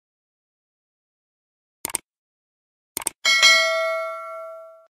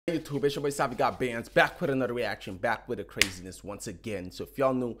YouTube, it's your boy Savi got bands, back with another reaction, back with the craziness once again. So if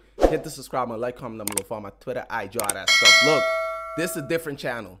y'all new, hit the subscribe and like, comment down below, follow my Twitter, IG, all that stuff. Look, this is a different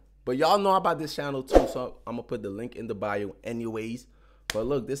channel, but y'all know about this channel too, so I'm gonna put the link in the bio anyways. But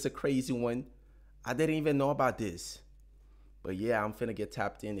look, this is a crazy one. I didn't even know about this, but yeah, I'm finna get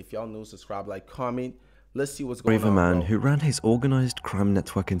tapped in. If y'all new, subscribe, like, comment. Let's see what's going on. Brave man who ran his organized crime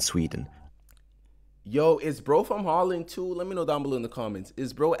network in Sweden. Yo, is bro from Holland too? Let me know down below in the comments.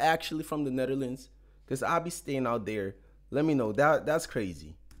 Is bro actually from the Netherlands? Because I'll be staying out there. Let me know. That's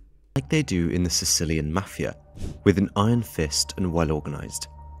crazy. Like they do in the Sicilian Mafia, with an iron fist and well organized.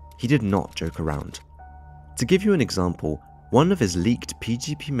 He did not joke around. To give you an example, one of his leaked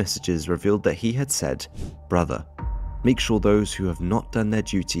PGP messages revealed that he had said, "Brother, make sure those who have not done their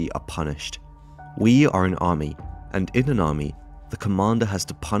duty are punished. We are an army, and in an army, the commander has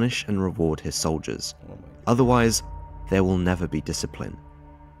to punish and reward his soldiers. Otherwise, there will never be discipline."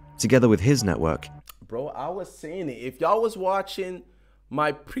 Together with his network, bro, I was saying it. If y'all was watching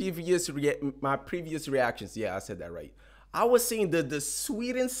my previous reactions, yeah, I said that right. I was saying the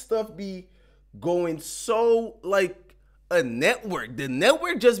Sweden stuff be going so like a network. The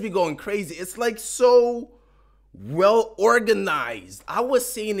network just be going crazy. It's like so well organized. I was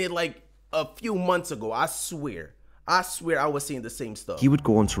saying it like a few months ago. I swear I was seeing the same stuff. he would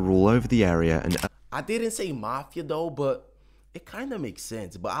go on to rule over the area and I didn't say Mafia though, but it kind of makes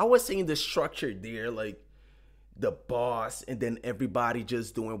sense. But I was saying the structure there, like the boss and then everybody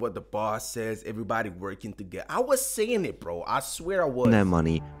just doing what the boss says, everybody working together. I was saying it, bro. I swear I was. their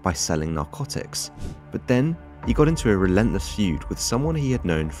money by selling narcotics. But then he got into a relentless feud with someone he had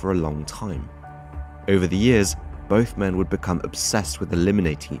known for a long time. Over the years, both men would become obsessed with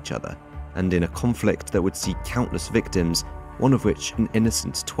eliminating each other, and in a conflict that would see countless victims, one of which an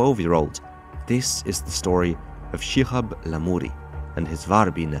innocent 12-year-old, this is the story of Chihab Lamouri and his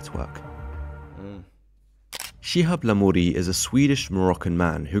Varby network. Chihab Lamouri is a Swedish-Moroccan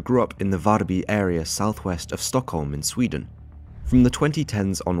man who grew up in the Varby area southwest of Stockholm in Sweden. From the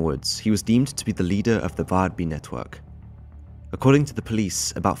 2010s onwards, he was deemed to be the leader of the Varby network. According to the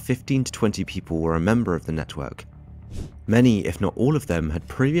police, about 15 to 20 people were a member of the network. Many, if not all of them, had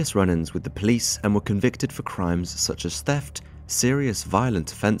previous run-ins with the police and were convicted for crimes such as theft, serious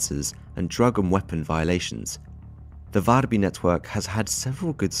violent offences, and drug and weapon violations. The Varby network has had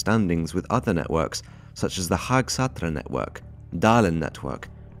several good standings with other networks such as the Hagsatra network, Dalen network,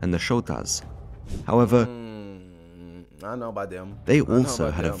 and the Shotas. However, I know about them. They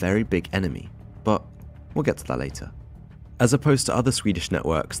also had a very big enemy, but we'll get to that later. As opposed to other Swedish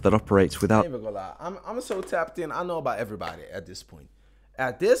networks that operate without... I'm so tapped in, I know about everybody at this point.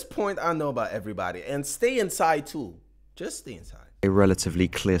 At this point, I know about everybody. And stay inside too. Just stay inside. A relatively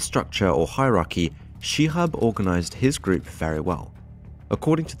clear structure or hierarchy, Chihab organized his group very well.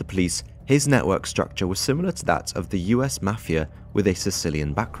 According to the police, his network structure was similar to that of the US Mafia with a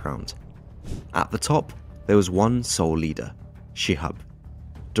Sicilian background. At the top, there was one sole leader, Chihab.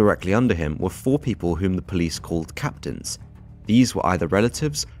 Directly under him were 4 people whom the police called captains. These were either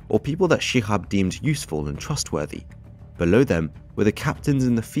relatives or people that Chihab deemed useful and trustworthy. Below them were the captains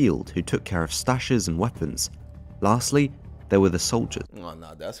in the field who took care of stashes and weapons. Lastly, there were the soldiers. Oh,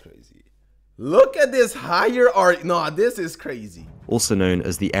 no, that's crazy. Look at this hierarchy. No, this is crazy. Also known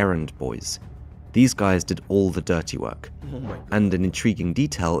as the errand boys. These guys did all the dirty work. Oh my God. And an intriguing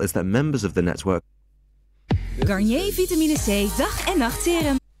detail is that members of the network Garnier vitamine C dag en nacht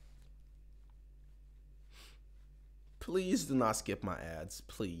serum. Please do not skip my ads,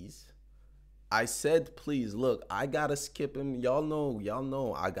 please. I said please. Look, I gotta skip him. Y'all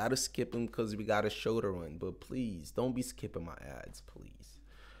know I gotta skip him because we got a show to run. But please, don't be skipping my ads, please.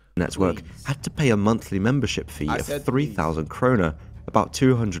 Network had to pay a monthly membership fee of 3,000 kroner, about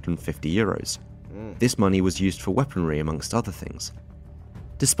 250 euros. This money was used for weaponry amongst other things.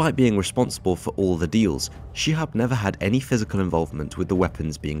 Despite being responsible for all the deals, Chihab never had any physical involvement with the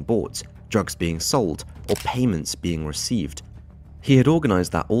weapons being bought, drugs being sold, or payments being received. He had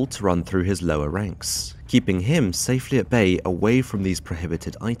organized that all to run through his lower ranks, keeping him safely at bay away from these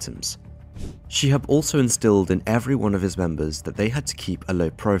prohibited items. Chihab also instilled in every one of his members that they had to keep a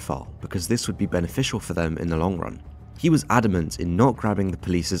low profile because this would be beneficial for them in the long run. He was adamant in not grabbing the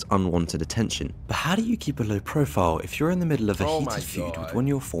police's unwanted attention. But how do you keep a low profile if you're in the middle of a heated feud with one of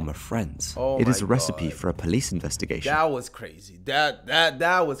your former friends? It is a recipe for a police investigation. That was crazy.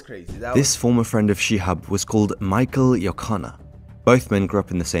 That was crazy. This former friend of Chihab was called Maykil Yokhanna. Both men grew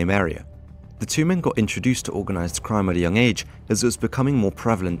up in the same area. The two men got introduced to organized crime at a young age as it was becoming more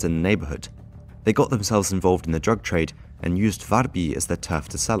prevalent in the neighborhood. They got themselves involved in the drug trade and used Varby as their turf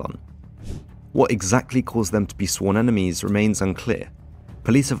to sell on. What exactly caused them to be sworn enemies remains unclear.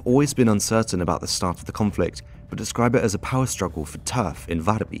 Police have always been uncertain about the start of the conflict, but describe it as a power struggle for turf in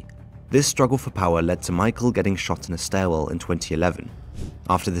Varby. This struggle for power led to Maykil getting shot in a stairwell in 2011.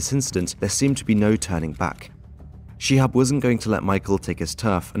 After this incident, there seemed to be no turning back. Chihab wasn't going to let Maykil take his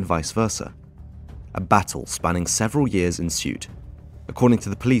turf and vice versa. A battle spanning several years ensued. According to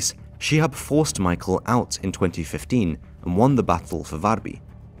the police, Chihab forced Maykil out in 2015 and won the battle for Varby.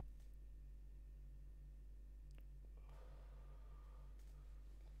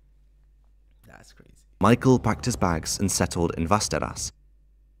 That's crazy. Maykil packed his bags and settled in Västerås.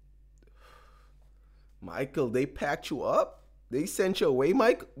 Maykil, they packed you up? They sent you away,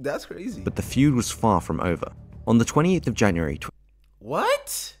 Mike? That's crazy. But the feud was far from over. On the 28th of January...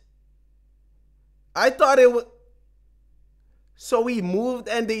 What? I thought it was... So we moved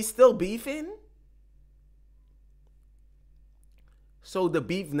and they still beefing? So the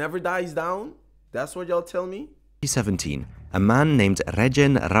beef never dies down? That's what y'all tell me? 2017, a man named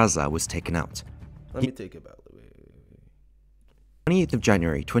Regen Raza was taken out. Let me take it back. 28th of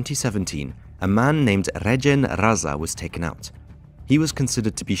January 2017, a man named Regen Raza was taken out. He was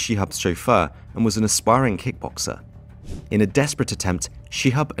considered to be Chihab's chauffeur and was an aspiring kickboxer. In a desperate attempt,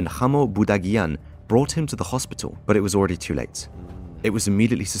 Chihab and Chamo Budagian brought him to the hospital, but it was already too late. It was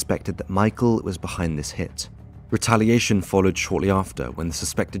immediately suspected that Maykil was behind this hit. Retaliation followed shortly after when the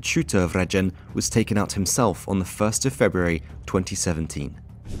suspected shooter of Regen was taken out himself on the 1st of February 2017.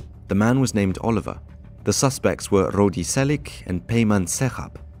 The man was named Oliver. The suspects were Rodi Selik and Peyman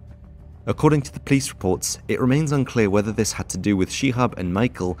Chehab. According to the police reports, it remains unclear whether this had to do with Chihab and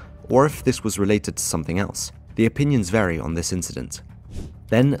Maykil or if this was related to something else. The opinions vary on this incident.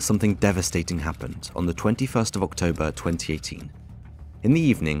 Then something devastating happened on the 21st of October 2018. In the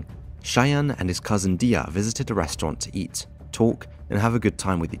evening, Cheyenne and his cousin Dia visited a restaurant to eat, talk, and have a good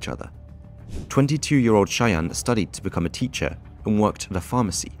time with each other. 22-year-old Cheyenne studied to become a teacher and worked at a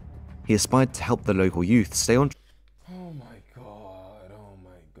pharmacy. He aspired to help the local youth stay on. Oh my god.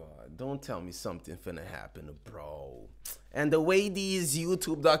 Don't tell me something finna happen, bro. And the way these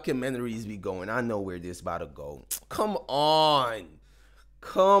YouTube documentaries be going, I know where this about to go. Come on.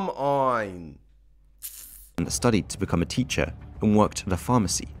 Studied to become a teacher and worked at a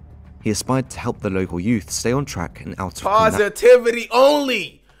pharmacy. He aspired to help the local youth stay on track and out of positivity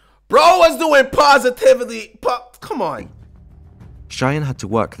only. Bro was doing positivity. Come on. Cheyenne had to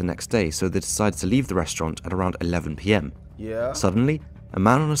work the next day, so they decided to leave the restaurant at around 11 p.m. Yeah. Suddenly, a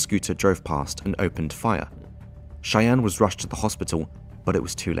man on a scooter drove past and opened fire. Cheyenne was rushed to the hospital, but it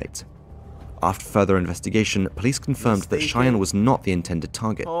was too late. After further investigation, police confirmed that Cheyenne was not the intended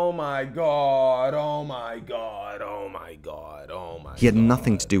target. Oh my god. He had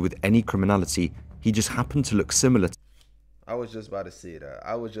nothing to do with any criminality. He just happened to look similar to... I was just about to say that.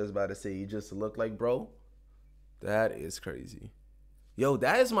 I was just about to say, you just look like bro. That is crazy. Yo,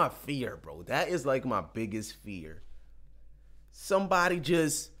 that is my fear, bro. That is like my biggest fear. Somebody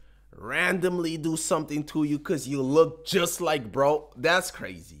just randomly do something to you because you look just like bro. That's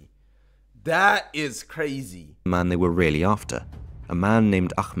crazy. That is crazy. The man they were really after, a man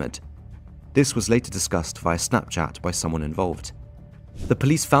named Ahmed. This was later discussed via Snapchat by someone involved. The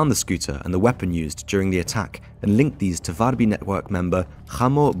police found the scooter and the weapon used during the attack and linked these to Varby network member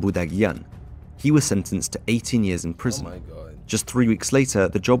Chamo Budagian. He was sentenced to 18 years in prison. Oh my God. Just 3 weeks later,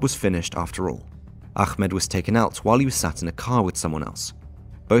 the job was finished after all. Ahmed was taken out while he was sat in a car with someone else.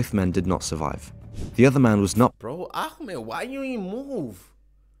 Both men did not survive. The other man was not... Bro, Ahmed, why you ain't move?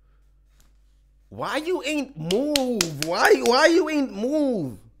 Why you ain't move? Why you ain't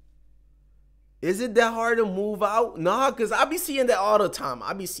move? Is it that hard to move out? Nah, because I be seeing that all the time.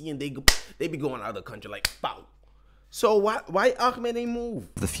 I be seeing they be going out of the country like, bow. So why Ahmed ain't move?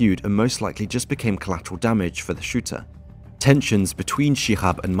 The feud and most likely just became collateral damage for the shooter. Tensions between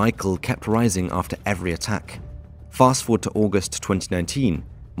Chihab and Maykil kept rising after every attack. Fast forward to August 2019,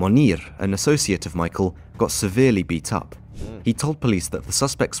 Monir, an associate of Maykil, got severely beat up. He told police that the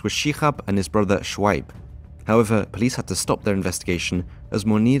suspects were Chihab and his brother Shoaib. However, police had to stop their investigation as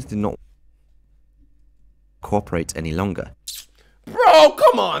Monir did not cooperate any longer. Bro,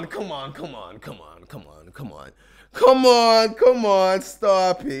 come on.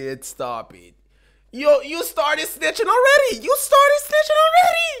 Stop it. You started snitching already.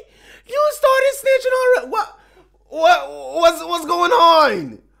 What's going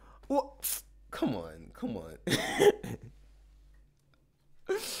on? Come on.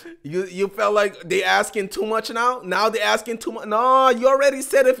 You felt like they asking too much now? Now they asking too much? No, you already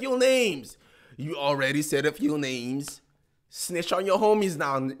said a few names. Snitch on your homies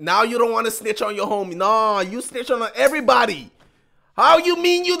now. Now you don't want to snitch on your homie. No, you snitch on everybody. How you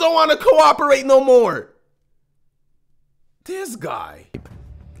mean you don't want to cooperate no more? This guy.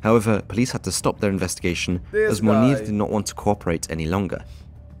 However, police had to stop their investigation as Monir did not want to cooperate any longer.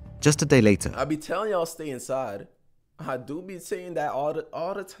 Just a day later, I be telling y'all stay inside. I do be saying that all the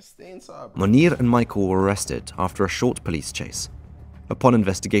time, stay inside. Monir and Maykil were arrested after a short police chase. Upon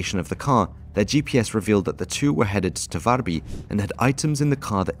investigation of the car, their GPS revealed that the two were headed to Varby and had items in the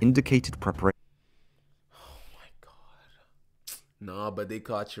car that indicated preparation. Oh my god. Nah, but they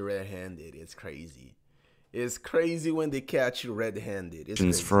caught you red-handed. It's crazy. It's crazy when they catch you red-handed. It's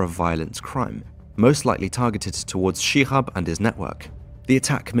crazy. For a violent crime, most likely targeted towards Chihab and his network. The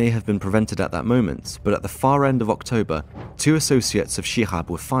attack may have been prevented at that moment, but at the far end of October, 2 associates of Chihab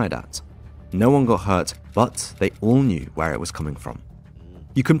were fired at. No one got hurt, but they all knew where it was coming from.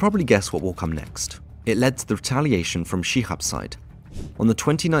 You can probably guess what will come next. It led to the retaliation from Chihab's side. On the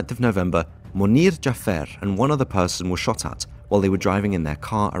 29th of November, Monir Jaffer and one other person were shot at while they were driving in their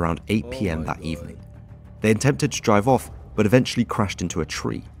car around 8 PM that evening. They attempted to drive off, but eventually crashed into a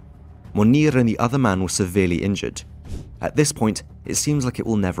tree. Monir and the other man were severely injured. At this point, it seems like it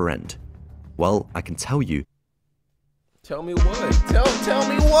will never end. Well, I can tell you. Tell me what? Tell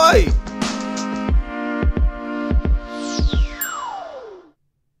me what?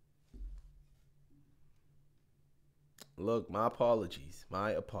 Look, my apologies,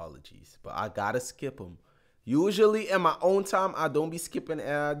 but I gotta skip them. Usually in my own time, I don't be skipping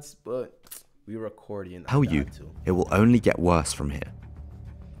ads, but we're recording. Tell you, it will only get worse from here.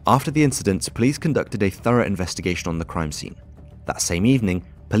 After the incident, police conducted a thorough investigation on the crime scene. That same evening,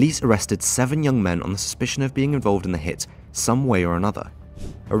 police arrested 7 young men on the suspicion of being involved in the hit some way or another.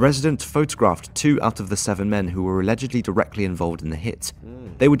 A resident photographed 2 out of the 7 men who were allegedly directly involved in the hit.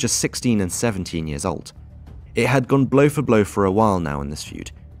 They were just 16 and 17 years old. It had gone blow for blow for a while now in this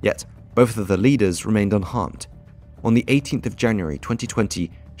feud, yet both of the leaders remained unharmed. On the 18th of January 2020,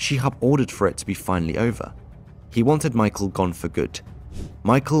 Chihab ordered for it to be finally over. He wanted Maykil gone for good.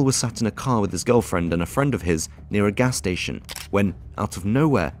 Maykil was sat in a car with his girlfriend and a friend of his near a gas station when, out of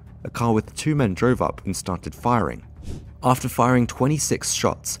nowhere, a car with 2 men drove up and started firing. After firing 26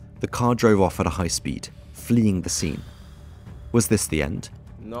 shots, the car drove off at a high speed, fleeing the scene. Was this the end?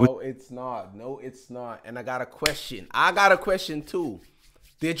 No, it's not. No, it's not. And I got a question. I got a question too.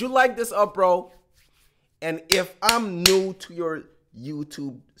 Did you like this up, bro? And if I'm new to your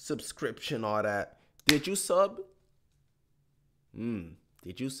YouTube subscription, all that, did you sub?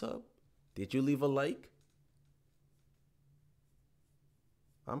 Did you sub? Did you leave a like?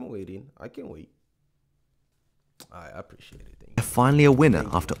 I'm waiting. I can wait. I appreciate it. Thank you. Finally a winner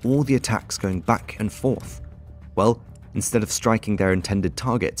after all the attacks going back and forth. Well, instead of striking their intended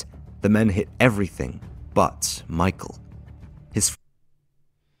target, the men hit everything but Maykil. His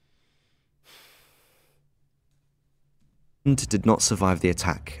friend did not survive the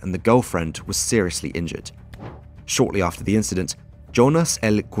attack and the girlfriend was seriously injured. Shortly after the incident, Jonas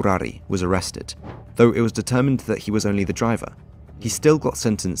El Kurari was arrested, though it was determined that he was only the driver. He still got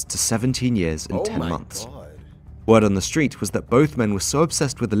sentenced to 17 years and 10 months. God. Word on the street was that both men were so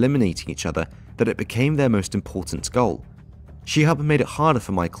obsessed with eliminating each other that it became their most important goal. Chihab made it harder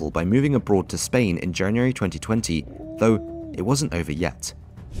for Maykil by moving abroad to Spain in January 2020, though it wasn't over yet.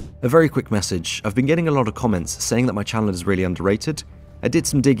 A very quick message. I've been getting a lot of comments saying that my channel is really underrated. I did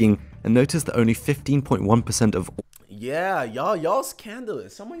some digging and noticed that only 15.1% of Yeah, y'all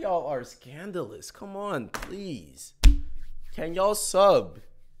scandalous. Some of y'all are scandalous. Come on, please. Can y'all sub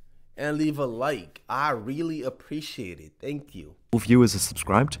and leave a like? I really appreciate it. Thank you. Viewers are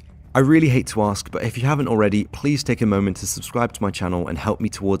subscribed. I really hate to ask, but if you haven't already, please take a moment to subscribe to my channel and help me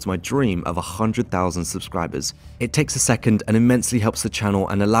towards my dream of 100,000 subscribers. It takes a second and immensely helps the channel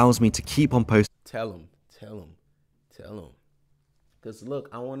and allows me to keep on posting. Tell them. Because look,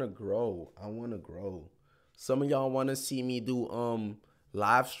 I want to grow. Some of y'all want to see me do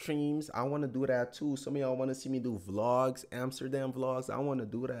live streams. I want to do that too. Some of y'all want to see me do vlogs, Amsterdam vlogs. I want to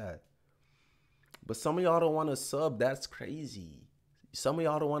do that. But some of y'all don't want to sub. That's crazy. Some of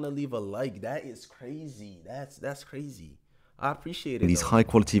y'all don't want to leave a like. That is crazy. That's crazy. I appreciate it. These high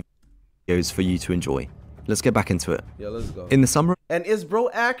quality videos for you to enjoy. Let's get back into it. Yeah, let's go. In the summer, and is bro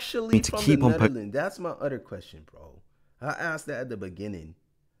actually from the Netherlands? That's my other question, bro. I asked that at the beginning.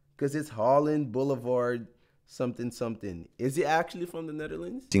 Because it's Holland Boulevard something. Is he actually from the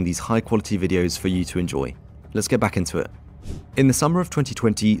Netherlands? These high quality videos for you to enjoy. Let's get back into it. In the summer of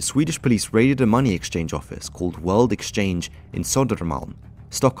 2020, Swedish police raided a money exchange office called World Exchange in Södermalm,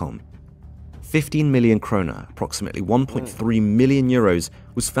 Stockholm. 15 million krona, approximately 1.3 million euros,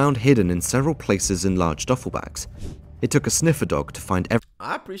 was found hidden in several places in large duffel bags. It took a sniffer dog to find every...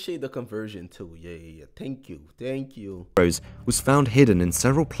 I appreciate the conversion too. Yeah. Thank you. ...was found hidden in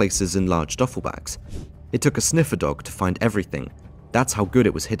several places in large duffel bags. It took a sniffer dog to find everything. That's how good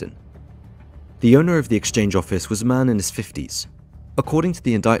it was hidden. The owner of the exchange office was a man in his 50s. According to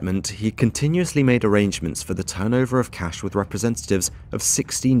the indictment, he continuously made arrangements for the turnover of cash with representatives of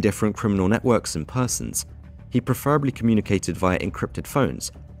 16 different criminal networks and persons. He preferably communicated via encrypted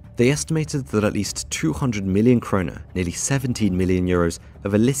phones. They estimated that at least 200 million kroner, nearly 17 million euros,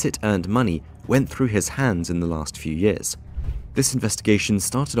 of illicit earned money went through his hands in the last few years. This investigation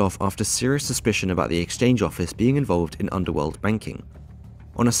started off after serious suspicion about the exchange office being involved in underworld banking.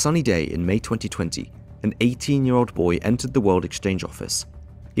 On a sunny day in May 2020, an 18-year-old boy entered the World Exchange Office.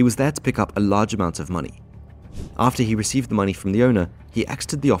 He was there to pick up a large amount of money. After he received the money from the owner, he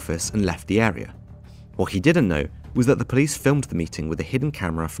exited the office and left the area. What he didn't know was that the police filmed the meeting with a hidden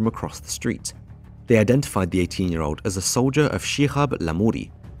camera from across the street. They identified the 18-year-old as a soldier of Chihab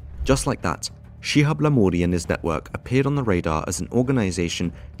Lamouri. Just like that, Chihab Lamouri and his network appeared on the radar as an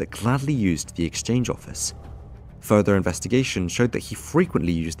organization that gladly used the exchange office. Further investigation showed that he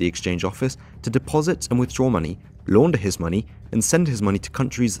frequently used the exchange office to deposit and withdraw money, launder his money, and send his money to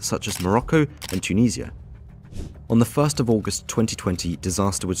countries such as Morocco and Tunisia. On the 1st of August 2020,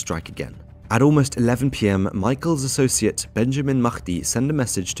 disaster would strike again. At almost 11 PM, Maykil's associate Benjamin Mahdi sent a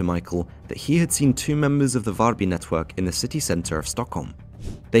message to Maykil that he had seen two members of the Varby network in the city centre of Stockholm.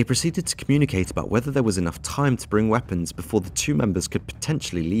 They proceeded to communicate about whether there was enough time to bring weapons before the two members could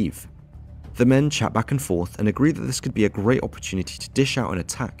potentially leave. The men chat back and forth and agree that this could be a great opportunity to dish out an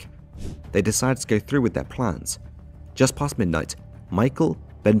attack. They decided to go through with their plans. Just past midnight, Maykil,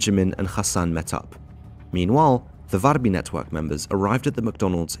 Benjamin and Hassan met up. Meanwhile, the Varby network members arrived at the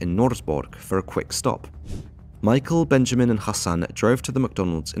McDonald's in Norsborg for a quick stop. Maykil, Benjamin and Hassan drove to the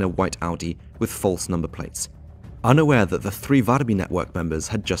McDonald's in a white Audi with false number plates, unaware that the three Varby network members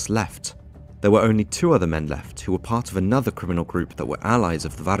had just left. There were only two other men left who were part of another criminal group that were allies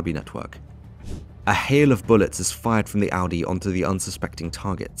of the Varby network. A hail of bullets is fired from the Audi onto the unsuspecting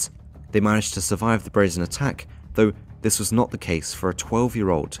targets. They managed to survive the brazen attack, though this was not the case for a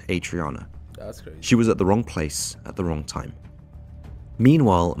 12-year-old Adriana. That's crazy. She was at the wrong place at the wrong time.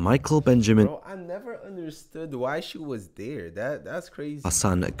 Meanwhile, Maykil, Benjamin, Bro, I never understood why she was there. That's crazy.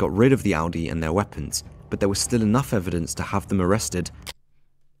 Hassan got rid of the Audi and their weapons, but there was still enough evidence to have them arrested.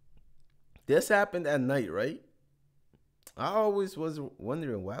 This happened at night, right? I always was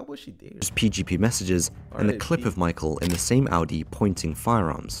wondering, why was she there? Just PGP messages and a clip of Maykil in the same Audi pointing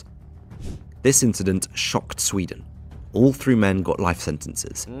firearms. This incident shocked Sweden. All three men got life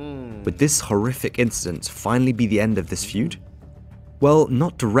sentences. Would this horrific incident finally be the end of this feud? Well,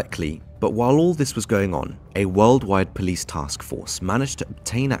 not directly, but while all this was going on, a worldwide police task force managed to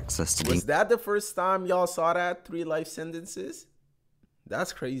obtain access to Was that the first time y'all saw that? 3 life sentences?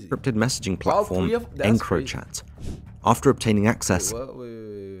 That's crazy. Encrypted messaging platform EncroChat. After obtaining access,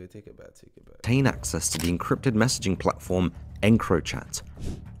 take it back. Obtain access to the encrypted messaging platform EncroChat.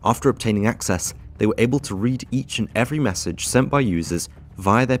 After obtaining access, they were able to read each and every message sent by users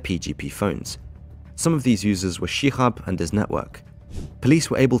via their PGP phones. Some of these users were Chihab and his network.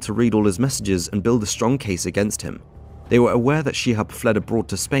 Police were able to read all his messages and build a strong case against him. They were aware that Chihab fled abroad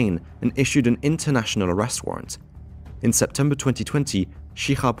to Spain and issued an international arrest warrant. In September 2020,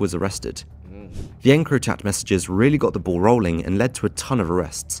 Chihab was arrested. The EncroChat messages really got the ball rolling and led to a ton of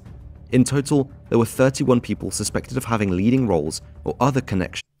arrests. In total, there were 31 people suspected of having leading roles or other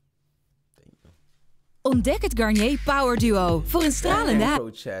connections. Ontdek het Garnier Power Duo voor een stralende...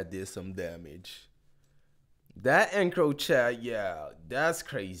 EncroChat did some damage. That EncroChat, yeah, that's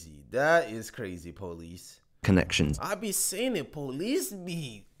crazy. That is crazy, police. Connections. I be saying it, police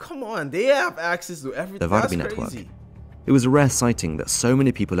be... Come on, they have access to everything. The Varby network. It was a rare sighting that so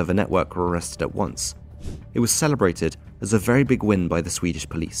many people of a network were arrested at once. It was celebrated as a very big win by the Swedish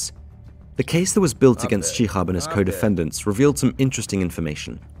police. The case that was built against Chihab and his co-defendants revealed some interesting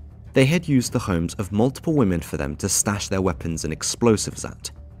information. They had used the homes of multiple women for them to stash their weapons and explosives at.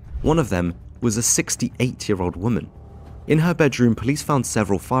 One of them was a 68-year-old woman. In her bedroom, police found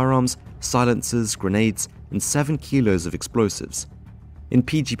several firearms, silencers, grenades, and 7 kilos of explosives. In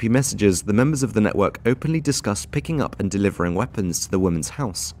PGP messages, the members of the network openly discussed picking up and delivering weapons to the woman's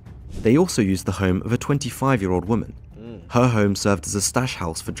house. They also used the home of a 25-year-old woman. Her home served as a stash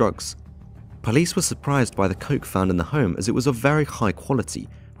house for drugs. Police were surprised by the coke found in the home as it was of very high quality,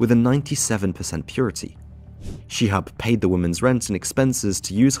 with a 97% purity. Chihab paid the woman's rent and expenses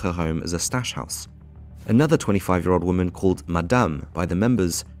to use her home as a stash house. Another 25-year-old woman called Madame by the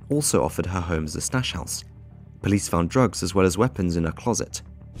members also offered her home as a stash house. Police found drugs as well as weapons in her closet.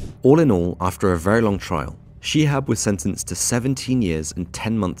 All in all, after a very long trial, Chihab was sentenced to 17 years and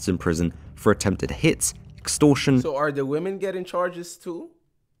 10 months in prison for attempted hits, extortion... So are the women getting charges too?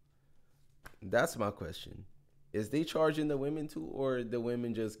 That's my question. Is they charging the women too, or the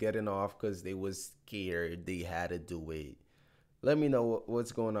women just getting off because they was scared they had to do it? Let me know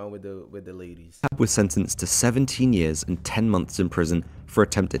what's going on with the ladies. Chihab was sentenced to 17 years and 10 months in prison for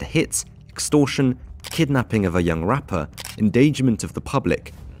attempted hits, extortion, kidnapping of a young rapper, endangerment of the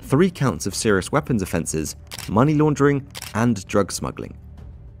public, 3 counts of serious weapons offences, money laundering, and drug smuggling.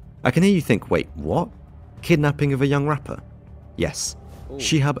 I can hear you think, wait, what? Kidnapping of a young rapper? Yes.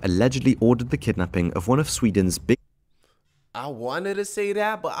 Chihab allegedly ordered the kidnapping of one of Sweden's big I wanted to say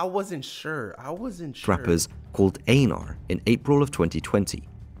that, but I wasn't sure. rappers called Einar in April of 2020.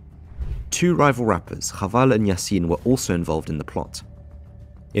 2 rival rappers, Chaval and Yasin, were also involved in the plot.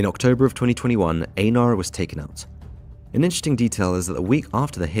 In October of 2021, Einar was taken out. An interesting detail is that a week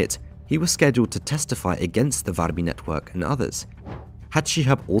after the hit, he was scheduled to testify against the Varby network and others. Had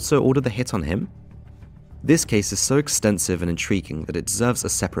Chihab also ordered the hit on him? This case is so extensive and intriguing that it deserves a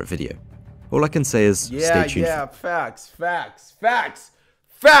separate video. All I can say is stay tuned. Yeah, facts.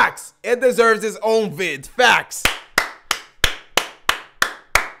 It deserves its own vid. Facts.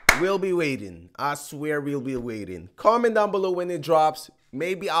 We'll be waiting. I swear we'll be waiting. Comment down below when it drops.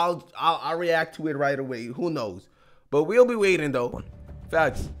 Maybe I'll react to it right away. Who knows? But we'll be waiting though.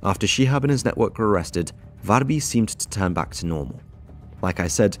 Facts. After Chihab and his network were arrested, Varby seemed to turn back to normal. Like I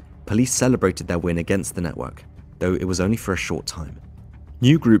said, police celebrated their win against the network, though it was only for a short time.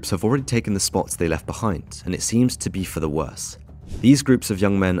 New groups have already taken the spots they left behind, and it seems to be for the worse. These groups of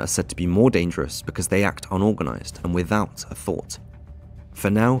young men are said to be more dangerous because they act unorganized and without a thought. For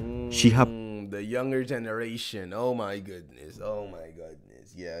now, Chihab... The younger generation, oh my goodness.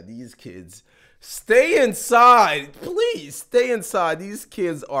 Yeah, these kids, stay inside, please stay inside. These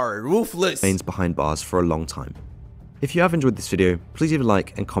kids are ruthless. ...remains behind bars for a long time. If you have enjoyed this video, please leave a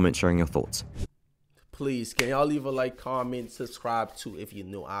like and comment sharing your thoughts. Please, can y'all leave a like, comment, subscribe too if you're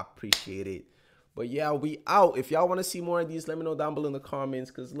new. I appreciate it. But yeah, we out. If y'all want to see more of these, let me know down below in the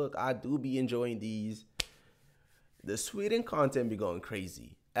comments. Because look, I do be enjoying these. The Sweden content be going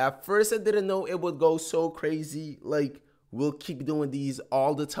crazy. At first, I didn't know it would go so crazy. Like, we'll keep doing these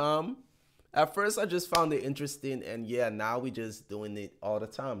all the time. At first, I just found it interesting. And yeah, now we just doing it all the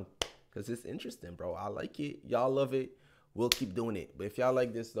time. Because it's interesting, bro. I like it. Y'all love it. We'll keep doing it. But if y'all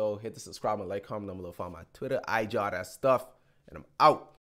like this, though, hit the subscribe and like, comment down below. Follow my Twitter, IG, all that stuff. And I'm out.